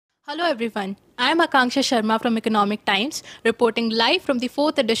Hello everyone. I am Akanksha Sharma from Economic Times, reporting live from the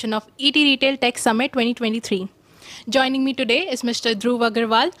 4th edition of ET Retail Tech Summit 2023. Joining me today is Mr. Dhruv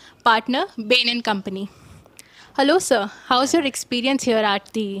Aggarwal, partner, Bain Company. Hello sir, how's your experience here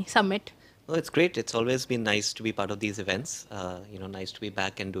at the summit? Well, it's great. It's always been nice to be part of these events. Nice to be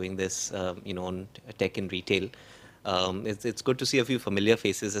back and doing this, on tech and retail. It's good to see a few familiar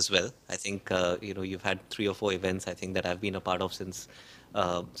faces as well. I think, you've had 3 or 4 events, I think, that I've been a part of since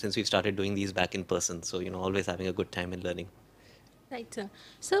we've started doing these back in person. So, always having a good time and learning. Right sir.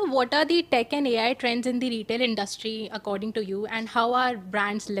 So what are the tech and AI trends in the retail industry according to you, and how are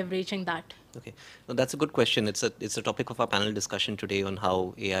brands leveraging that? Okay, no, that's a good question. It's a topic of our panel discussion today on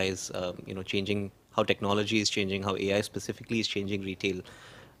how AI is changing, how technology is changing, how AI specifically is changing retail.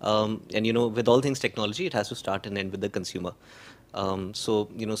 And with all things technology, it has to start and end with the consumer. So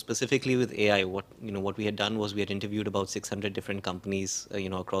specifically with AI, what we had done was we had interviewed about 600 different companies,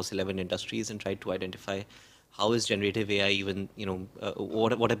 across 11 industries, and tried to identify how is generative AI even,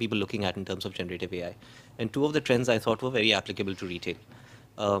 what are people looking at in terms of generative AI. And two of the trends I thought were very applicable to retail.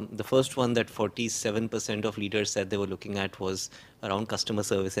 The first one that 47% of leaders said they were looking at was around customer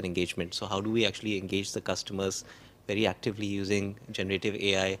service and engagement. So how do we actually engage the customers very actively using generative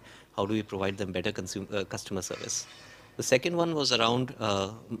AI? How do we provide them better customer service? The second one was around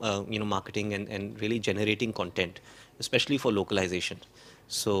marketing and really generating content, especially for localization.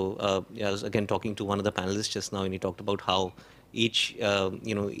 So yeah, I was again talking to one of the panelists just now, and he talked about how each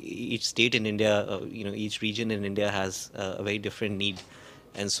state in India, each region in India has a very different need,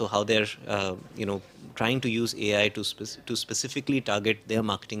 and so how they're trying to use AI to specifically target their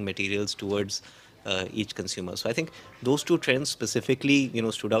marketing materials towards each consumer. So I think those two trends specifically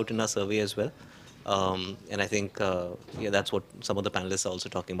stood out in our survey as well. And I think yeah, that's what some of the panelists are also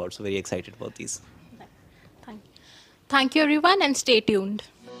talking about. So very excited about these. Thank you everyone, and stay tuned.